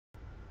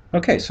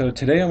Okay, so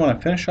today I want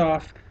to finish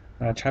off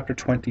chapter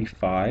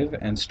 25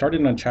 and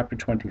starting on chapter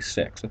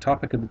 26. The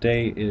topic of the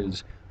day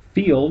is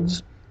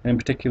fields, and in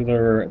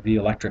particular the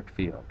electric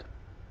field.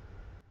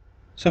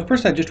 So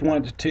first I just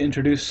wanted to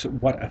introduce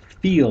what a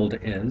field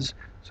is,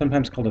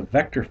 sometimes called a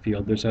vector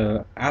field. There's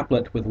a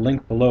applet with a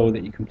link below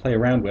that you can play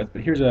around with,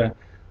 but here's a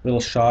little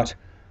shot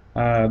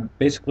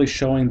basically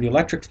showing the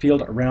electric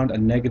field around a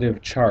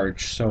negative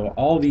charge. So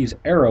all these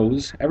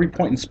arrows, every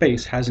point in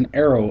space has an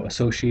arrow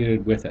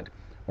associated with it,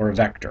 or a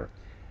vector.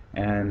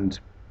 And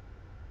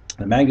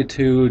the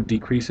magnitude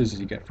decreases as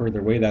you get further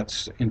away.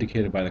 That's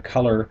indicated by the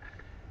color,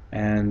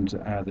 and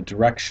the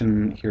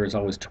direction here is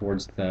always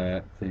towards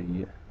the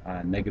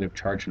negative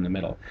charge in the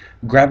middle.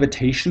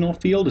 Gravitational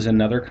field is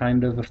another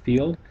kind of a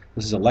field.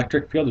 This is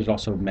electric field. There's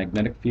also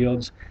magnetic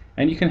fields,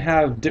 and you can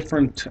have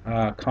different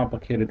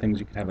complicated things.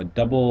 You can have a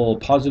double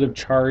positive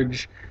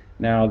charge.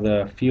 Now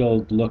the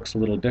field looks a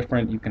little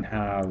different. You can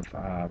have,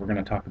 we're going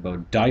to talk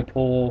about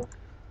dipole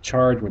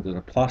charge, where there's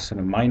a plus and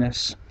a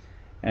minus.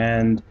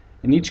 And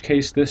in each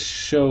case, this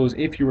shows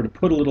if you were to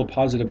put a little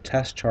positive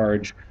test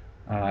charge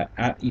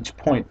at each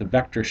point, the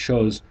vector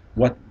shows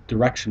what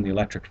direction the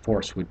electric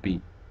force would be.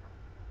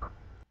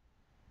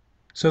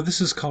 So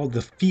this is called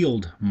the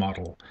field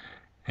model,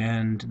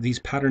 and these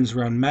patterns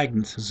around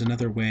magnets is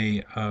another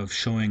way of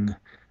showing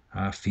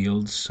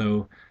fields.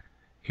 So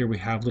here we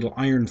have little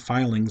iron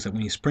filings that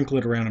when you sprinkle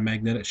it around a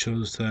magnet, it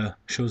shows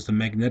the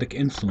magnetic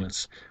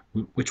influence,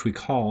 which we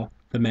call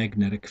the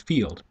magnetic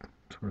field.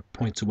 Sort of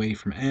points away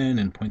from N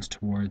and points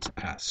towards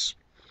S.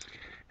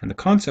 And the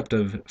concept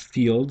of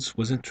fields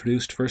was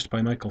introduced first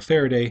by Michael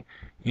Faraday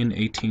in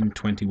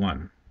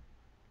 1821.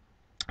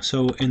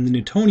 So in the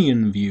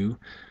Newtonian view,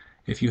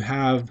 if you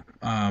have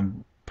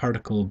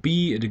particle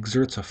B, it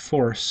exerts a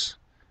force,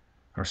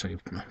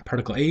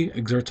 particle A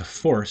exerts a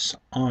force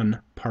on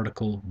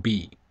particle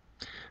B.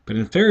 But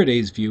in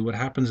Faraday's view, what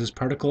happens is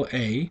particle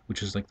A,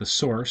 which is like the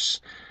source,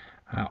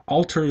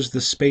 alters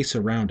the space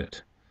around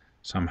it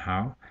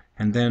somehow,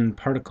 and then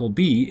particle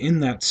B in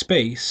that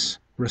space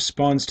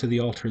responds to the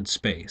altered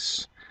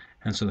space,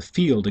 and so the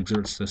field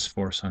exerts this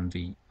force on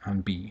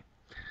B.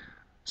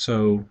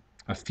 So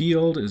a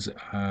field is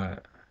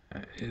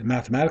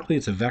mathematically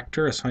it's a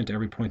vector assigned to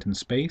every point in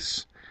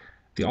space.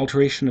 The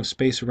alteration of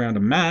space around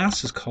a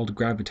mass is called a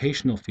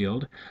gravitational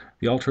field.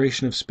 The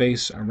alteration of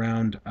space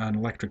around an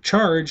electric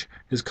charge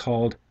is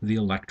called the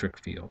electric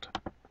field.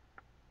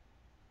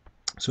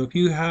 So if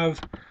you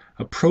have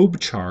a probe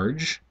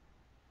charge,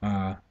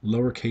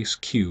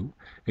 lowercase q,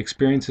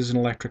 experiences an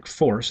electric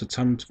force at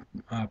some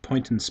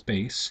point in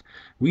space,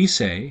 we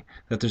say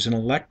that there's an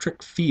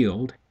electric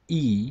field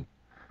E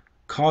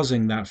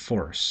causing that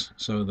force.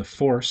 So the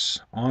force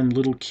on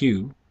little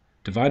q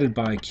divided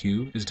by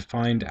q is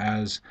defined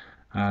as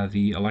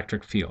the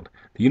electric field.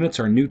 The units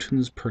are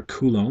newtons per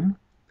coulomb,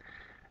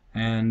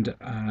 and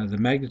the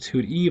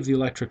magnitude E of the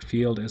electric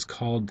field is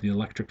called the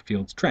electric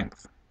field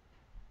strength.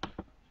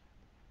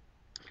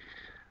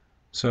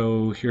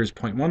 So here's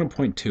point 1 and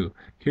point 2.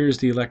 Here's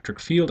the electric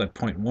field at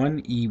point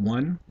 1,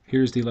 E1.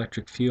 Here's the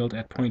electric field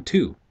at point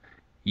 2,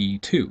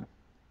 E2.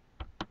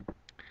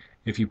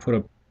 If you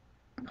put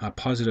a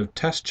positive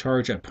test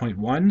charge at point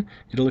 1,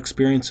 it'll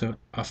experience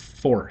a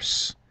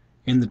force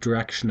in the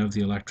direction of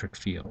the electric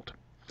field.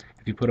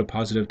 If you put a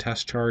positive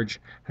test charge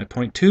at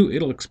point 2,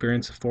 it'll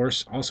experience a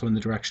force also in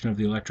the direction of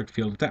the electric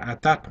field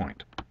at that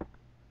point.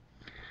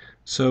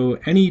 So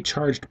any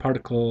charged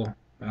particle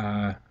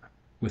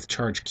with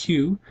charge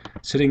q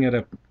sitting at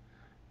a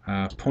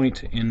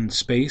point in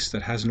space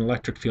that has an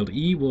electric field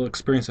E will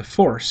experience a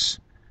force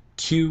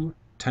q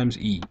times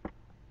E.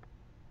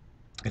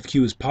 If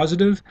q is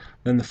positive,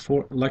 then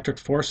the electric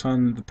force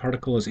on the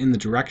particle is in the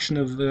direction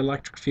of the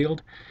electric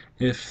field.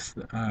 If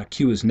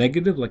q is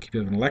negative, like if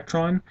you have an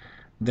electron,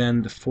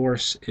 then the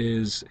force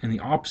is in the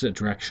opposite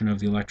direction of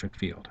the electric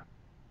field.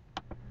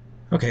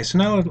 Okay, so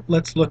now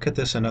let's look at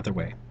this another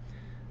way.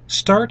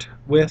 Start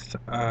with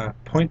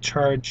point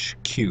charge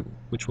q,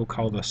 which we'll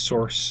call the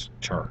source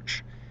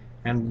charge.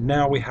 And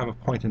now we have a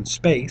point in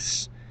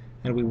space,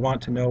 and we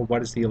want to know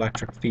what is the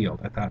electric field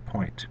at that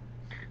point.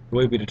 The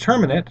way we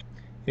determine it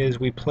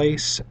is we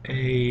place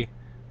a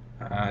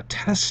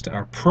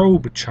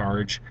probe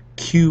charge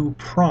q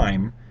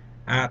prime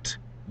at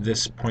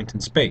this point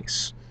in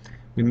space.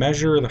 We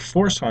measure the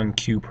force on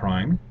q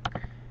prime,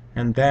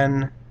 and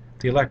then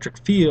the electric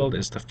field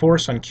is the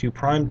force on q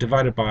prime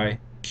divided by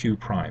q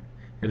prime.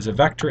 It is a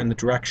vector in the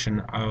direction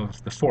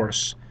of the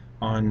force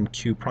on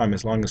q prime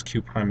as long as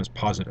q prime is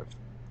positive.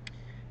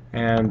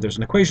 And there's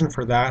an equation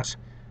for that.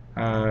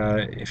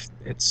 If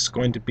it's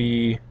going to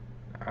be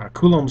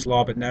Coulomb's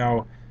law, but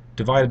now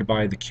divided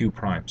by the q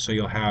prime. So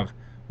you'll have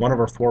 1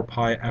 over 4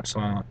 pi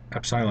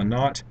epsilon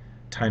naught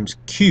times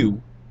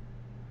q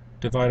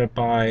divided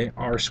by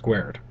r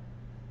squared.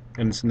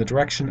 And it's in the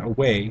direction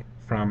away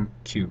from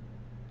q.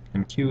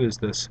 And q is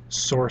this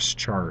source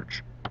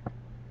charge.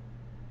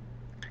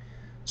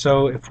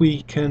 So if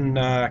we can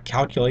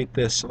calculate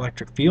this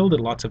electric field at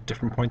lots of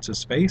different points of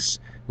space,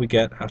 we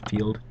get a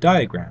field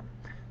diagram.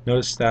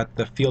 Notice that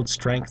the field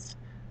strength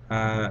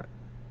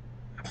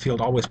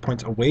field always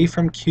points away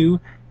from Q,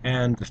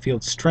 and the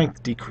field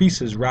strength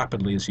decreases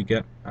rapidly as you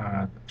get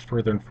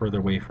further and further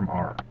away from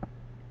R.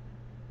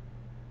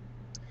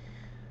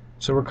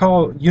 So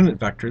recall unit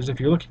vectors. If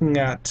you're looking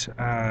at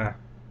a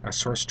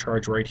source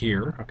charge right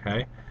here,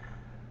 okay,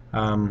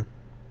 and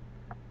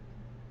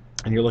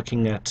you're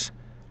looking at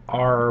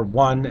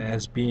R1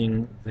 as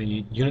being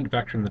the unit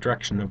vector in the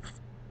direction of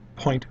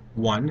point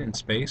 1 in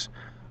space,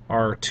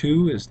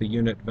 R2 is the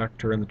unit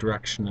vector in the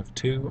direction of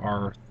 2,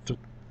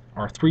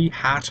 R3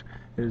 hat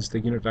is the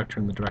unit vector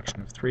in the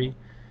direction of 3,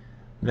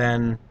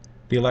 then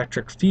the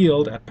electric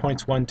field at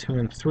points 1, 2,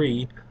 and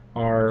 3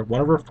 are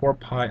 1 over 4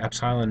 pi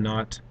epsilon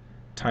naught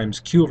times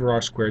q over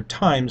r squared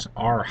times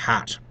r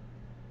hat,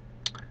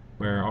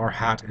 where r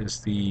hat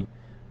is the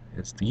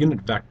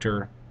unit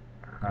vector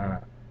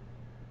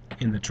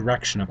in the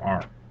direction of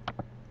r.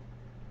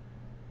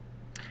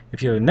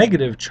 If you have a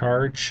negative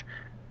charge,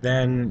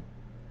 then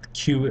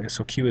Q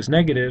is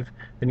negative,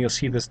 then you'll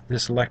see this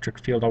electric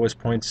field always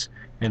points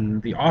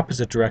in the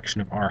opposite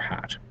direction of r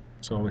hat,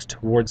 so always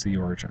towards the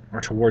origin, or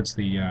towards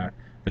the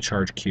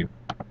charge Q.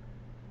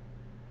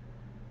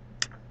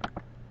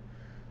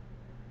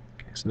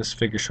 Okay, so this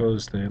figure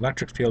shows the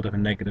electric field of a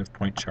negative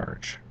point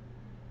charge.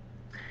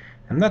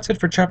 And that's it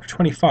for chapter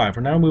 25.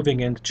 We're now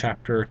moving into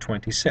chapter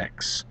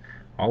 26,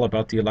 all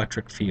about the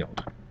electric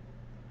field.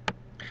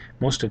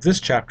 Most of this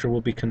chapter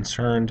will be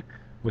concerned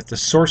with the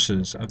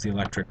sources of the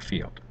electric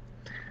field.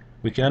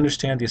 We can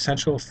understand the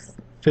essential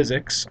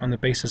physics on the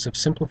basis of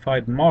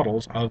simplified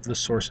models of the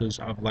sources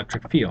of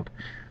electric field.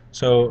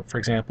 So, for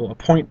example, a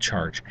point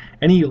charge.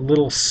 Any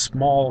little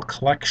small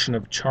collection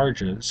of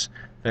charges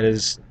that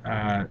is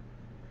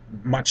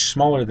much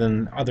smaller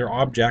than other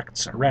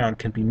objects around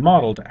can be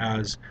modeled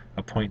as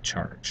a point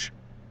charge.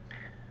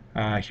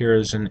 Here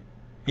is an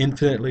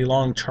infinitely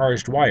long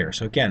charged wire.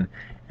 So again,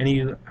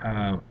 any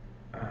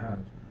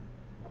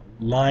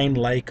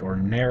line-like or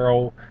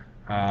narrow,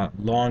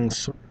 long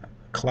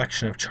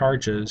collection of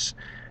charges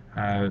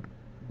that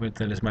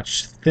is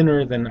much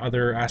thinner than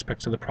other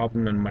aspects of the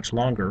problem and much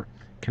longer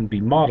can be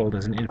modeled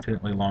as an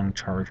infinitely long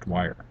charged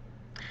wire.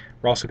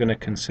 We're also going to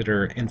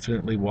consider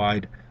infinitely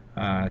wide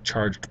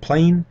charged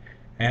plane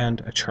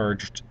and a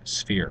charged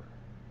sphere.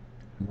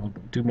 We'll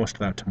do most of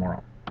that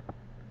tomorrow.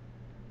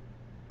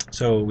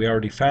 So we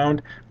already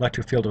found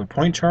electric field of a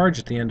point charge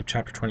at the end of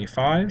chapter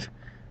 25.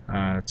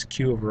 It's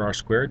q over r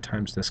squared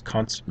times this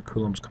constant,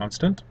 Coulomb's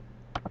constant.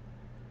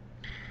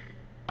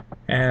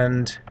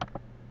 And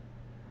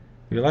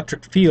the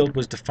electric field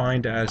was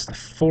defined as the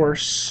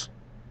force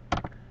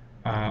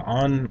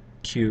on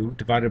Q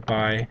divided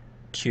by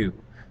Q.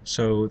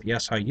 So the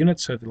SI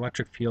units of the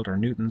electric field are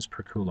newtons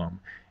per coulomb.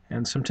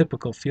 And some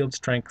typical field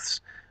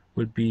strengths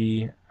would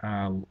be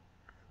 10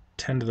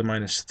 to the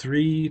minus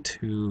 3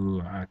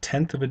 to a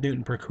tenth of a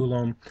newton per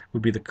coulomb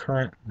would be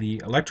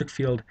the electric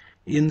field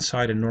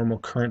inside a normal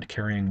current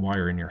carrying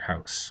wire in your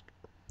house.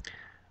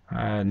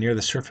 Near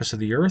the surface of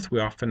the Earth, we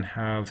often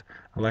have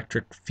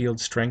electric field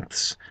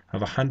strengths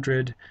of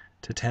 100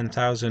 to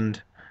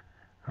 10,000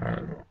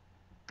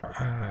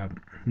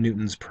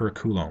 newtons per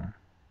coulomb.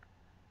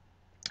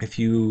 If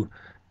you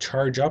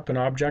charge up an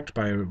object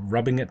by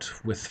rubbing it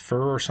with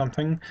fur or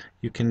something,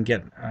 you can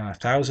get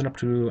 1,000 up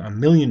to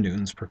 1,000,000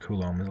 newtons per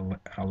coulomb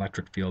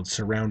electric field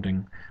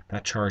surrounding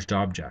that charged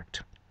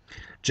object.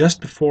 Just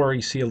before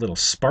you see a little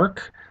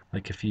spark,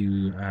 like if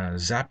you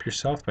zap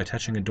yourself by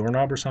touching a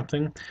doorknob or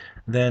something,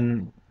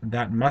 then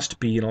that must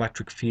be an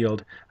electric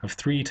field of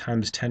 3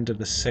 times 10 to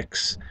the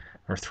 6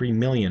 or 3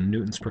 million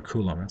newtons per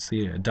coulomb. That's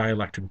the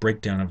dielectric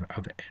breakdown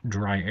of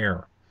dry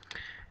air.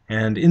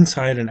 And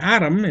inside an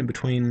atom, in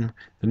between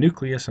the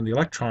nucleus and the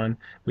electron,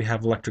 we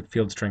have electric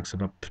field strengths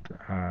of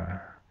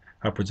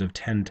upwards of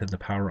 10 to the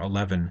power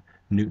 11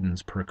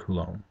 newtons per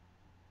coulomb.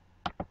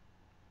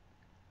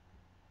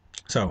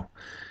 So,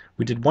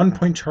 we did one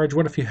point charge.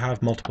 What if you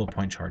have multiple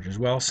point charges?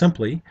 Well,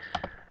 simply,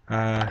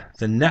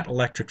 the net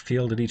electric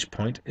field at each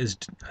point is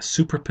a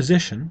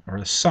superposition, or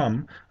a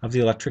sum, of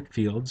the electric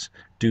fields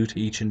due to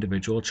each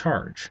individual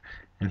charge.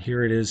 And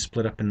here it is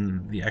split up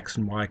in the x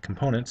and y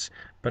components,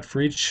 but for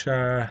each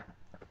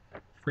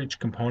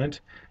component,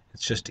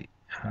 it's just the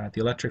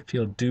electric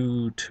field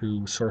due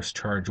to source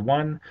charge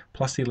 1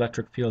 plus the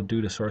electric field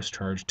due to source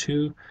charge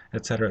 2,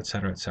 etc.,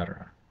 etc.,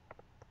 etc.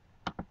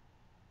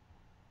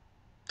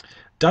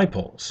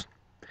 Dipoles.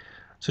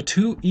 So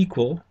two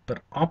equal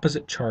but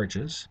opposite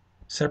charges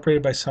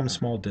separated by some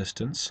small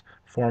distance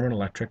form an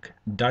electric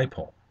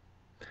dipole.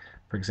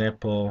 For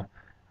example,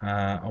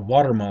 a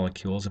water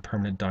molecule is a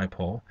permanent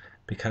dipole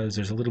because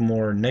there's a little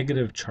more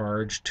negative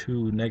charge,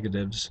 2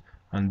 negatives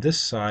on this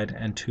side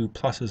and 2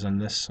 pluses on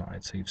this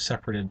side. So you've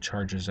separated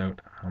charges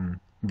out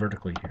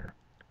vertically here.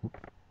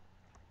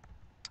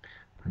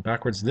 And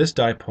backwards, this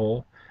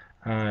dipole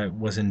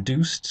was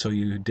induced, so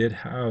you did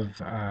have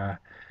a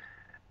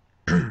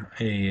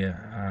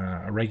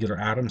regular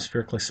atom,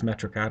 spherically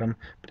symmetric atom,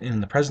 but in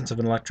the presence of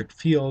an electric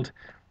field,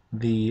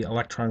 the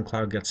electron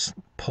cloud gets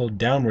pulled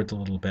downwards a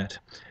little bit,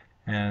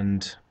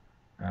 and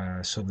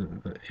so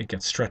it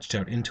gets stretched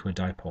out into a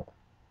dipole.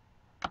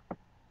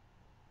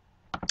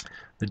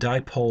 The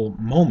dipole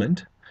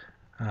moment,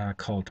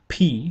 called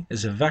P,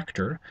 is a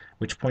vector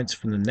which points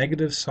from the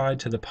negative side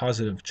to the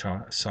positive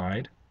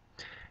side,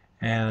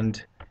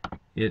 and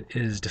it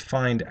is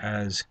defined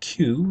as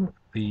Q,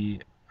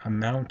 the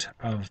amount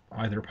of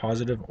either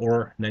positive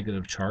or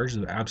negative charge,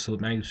 the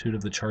absolute magnitude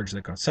of the charge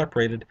that got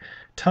separated,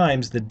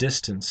 times the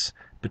distance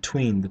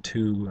between the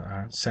two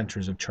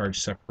centers of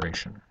charge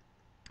separation.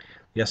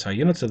 The SI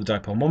units of the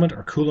dipole moment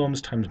are coulombs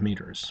times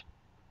meters.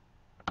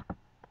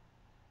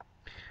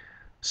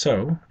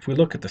 So, if we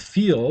look at the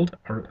field,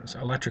 or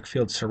electric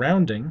field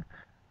surrounding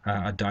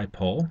a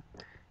dipole,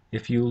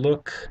 if you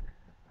look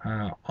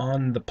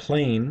on the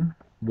plane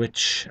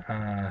which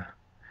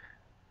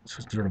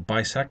sort of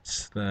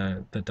bisects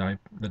the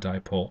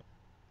dipole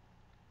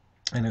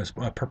and is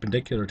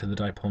perpendicular to the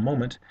dipole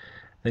moment,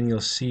 then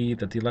you'll see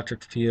that the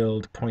electric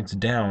field points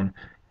down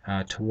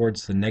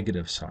towards the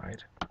negative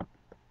side.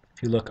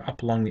 If you look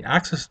up along the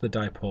axis of the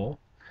dipole,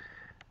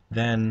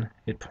 then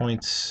it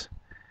points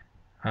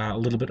a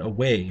little bit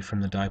away from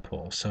the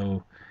dipole.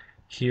 So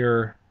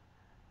here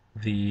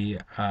the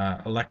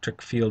electric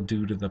field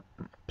due to the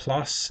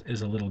plus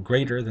is a little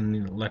greater than the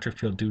electric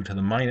field due to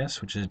the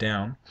minus, which is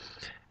down,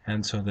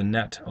 and so the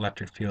net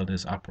electric field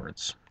is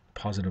upwards,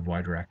 positive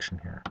y direction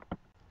here.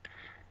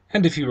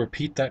 And if you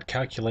repeat that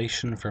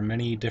calculation for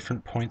many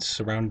different points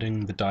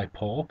surrounding the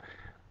dipole,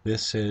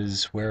 this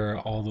is where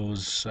all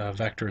those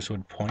vectors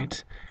would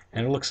point,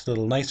 and it looks a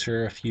little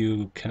nicer if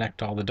you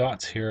connect all the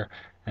dots here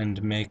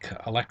and make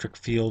electric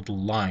field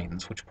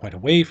lines which point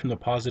away from the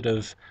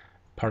positive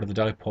part of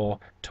the dipole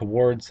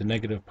towards the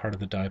negative part of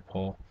the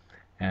dipole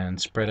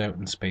and spread out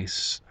in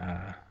space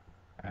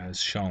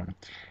as shown.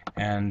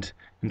 And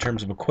in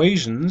terms of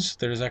equations,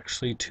 there's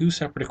actually two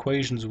separate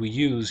equations we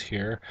use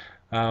here.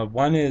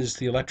 One is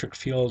the electric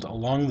field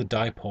along the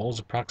dipole is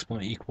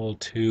approximately equal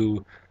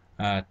to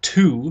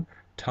 2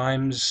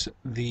 times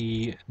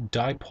the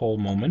dipole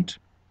moment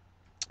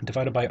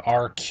divided by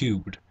r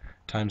cubed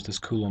times this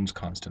Coulomb's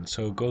constant.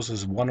 So it goes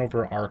as 1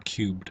 over r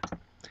cubed,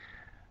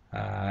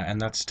 and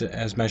that's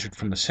as measured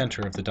from the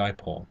center of the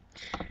dipole.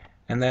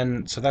 And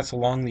then, so that's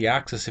along the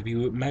axis. If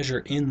you measure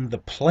in the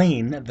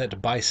plane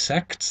that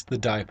bisects the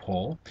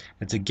dipole,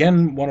 it's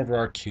again 1 over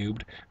r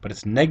cubed, but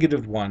it's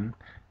negative 1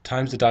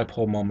 times the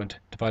dipole moment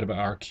divided by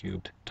r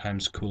cubed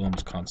times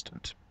Coulomb's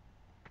constant.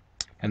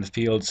 And the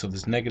field, so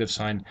this negative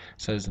sign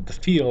says that the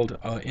field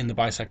in the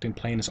bisecting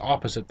plane is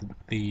opposite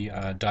the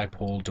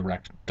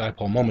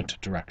dipole moment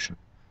direction.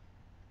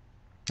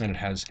 And it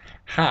has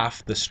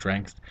half the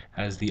strength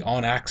as the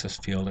on-axis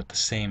field at the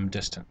same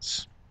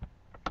distance.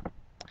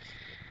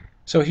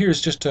 So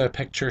here's just a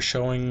picture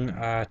showing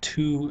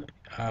two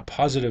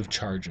positive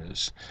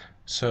charges.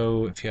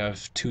 So if you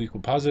have two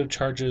equal positive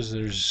charges,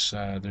 there's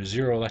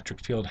zero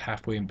electric field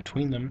halfway in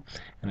between them,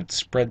 and it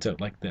spreads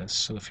out like this.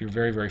 So if you're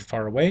very, very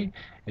far away,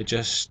 it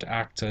just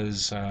acts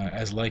as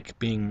like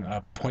being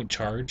a point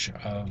charge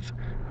of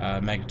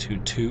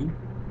magnitude 2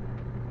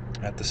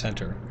 at the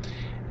center.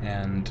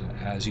 And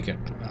as you get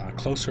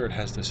closer, it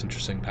has this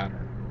interesting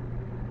pattern.